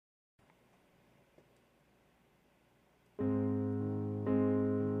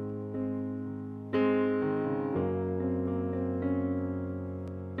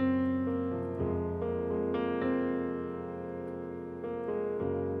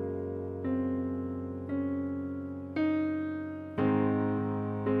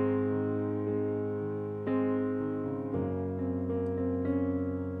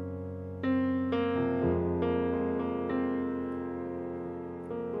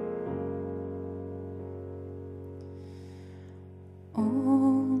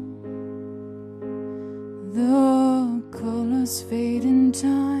colors fade in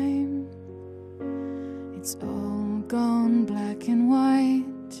time. It's all gone black and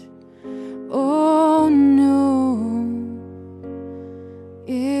white. Oh no,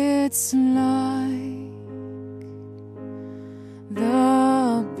 it's like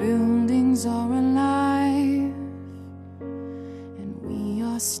the buildings are alive and we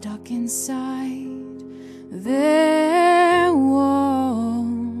are stuck inside their walls.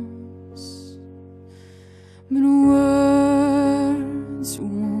 But words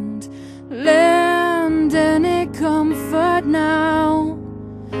won't lend any comfort now,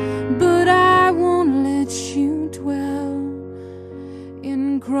 but I won't let you dwell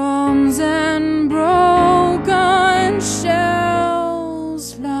in crumbs and broken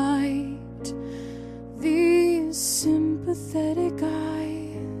shells. Light these sympathetic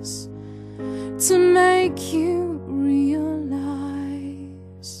eyes to make you realize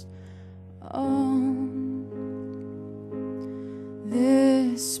on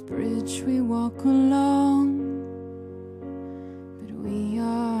this bridge we walk along, but we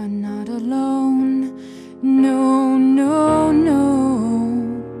are not alone. No, no, no.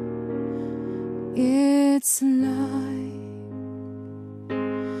 It's like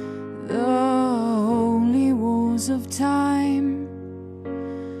the holy wars of time,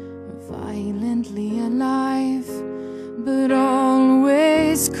 violently alive, but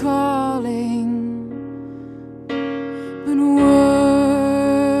always calling. But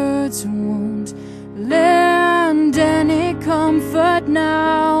words won't lend any comfort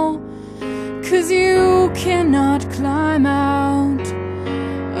now, 'cause you cannot climb out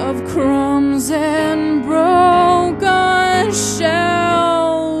of crumbs and broken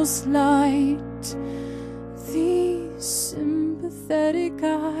shells. Light these sympathetic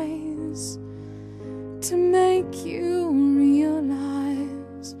eyes to make you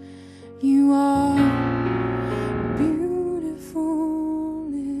realize you are beautiful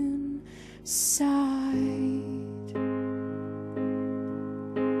inside.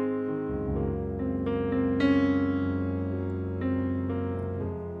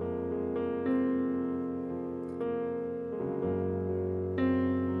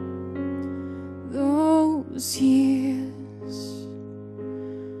 Those years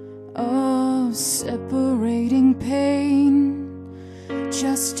of separating pain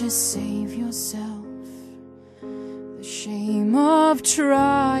just to save yourself, the shame of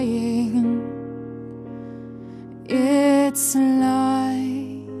trying. It's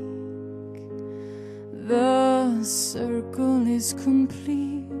like the circle is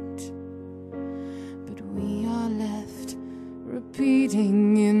complete, but we are left repeating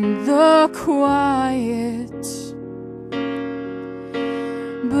in the quiet.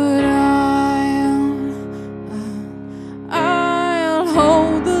 But I'll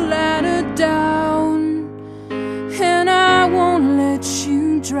hold the ladder down, and I won't let you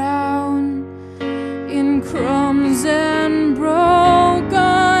drown in crumbs and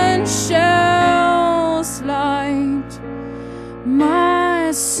broken shells. Light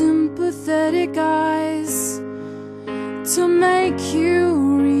my sympathetic eyes to make you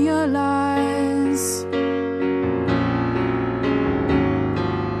realize.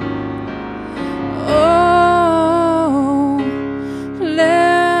 Oh,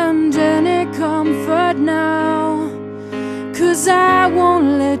 lend any comfort now, 'cause I won't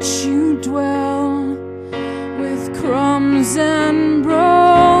let you dwell with crumbs and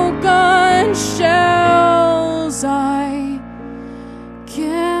broken shells. I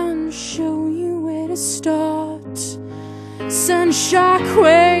can show you where to start, send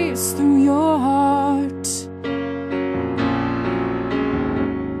shockwaves through your heart.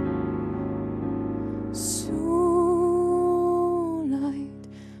 So light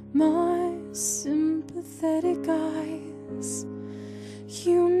my sympathetic eyes,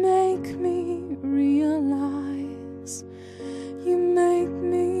 you make me realize, you make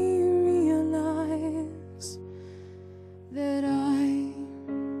me realize that I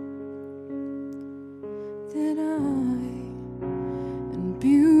am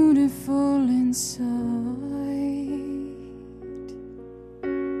beautiful.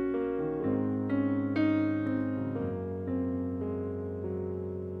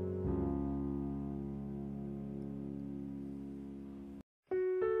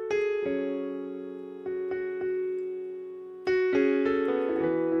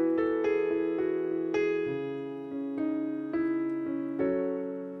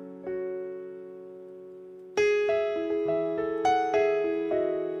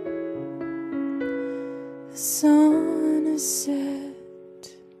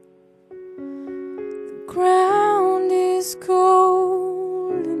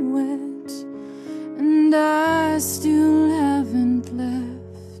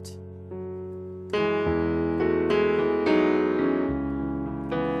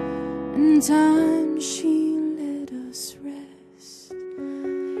 and time she let us rest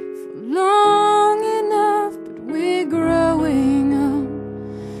for long enough, but we're growing up.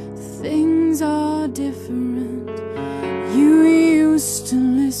 Things are different. You used to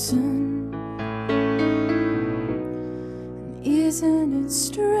listen, and isn't it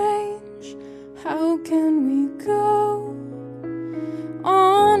strange? How can we go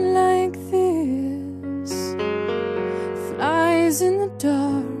on like this? Flies in the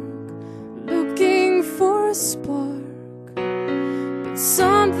dark, looking for a spark, but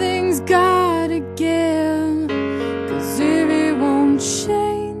something's gotta give, 'cause if it won't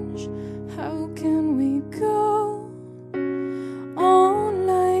change, how can we go on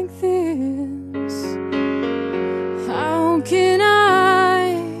like this? How can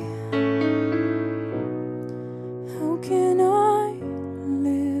I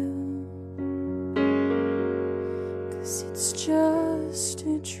live? 'Cause it's just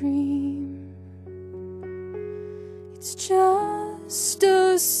a dream. It's just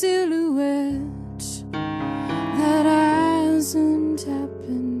a silhouette that hasn't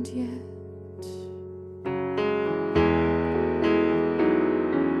happened yet.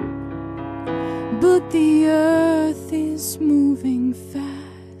 But the earth is moving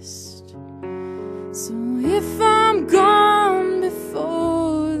fast, so if I'm gone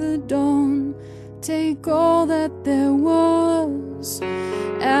before the dawn, take all that there was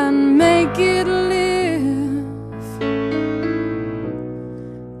and make it live.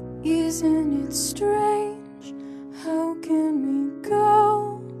 Isn't it strange? How can we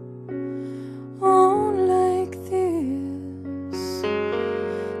go on like this?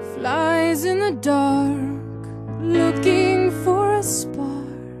 Flies in the dark, looking for a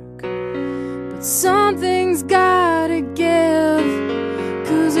spark, but something's gotta give,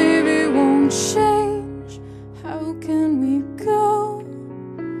 'cause if it won't change, how can we go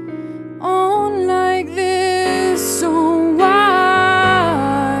on like this? So why?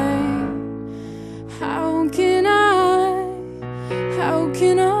 How can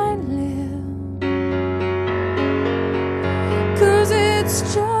I live? 'Cause it's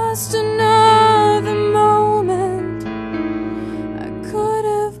just another moment. I could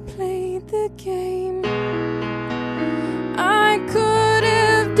have played the game. I could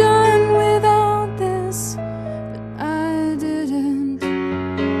have done without this, but I didn't.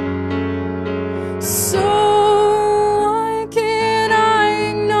 So why can't I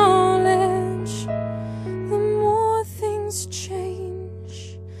acknowledge the more things change,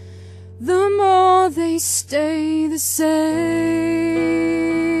 the more they stay the same?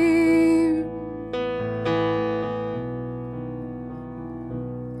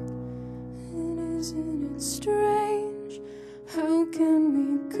 And isn't it strange? How can we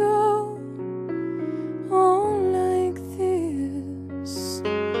go on like this?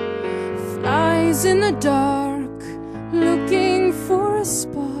 Flies in the dark, looking for a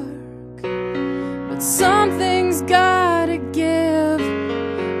spark, but something's gotta give,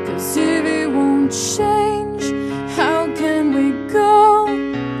 'cause if it won't change,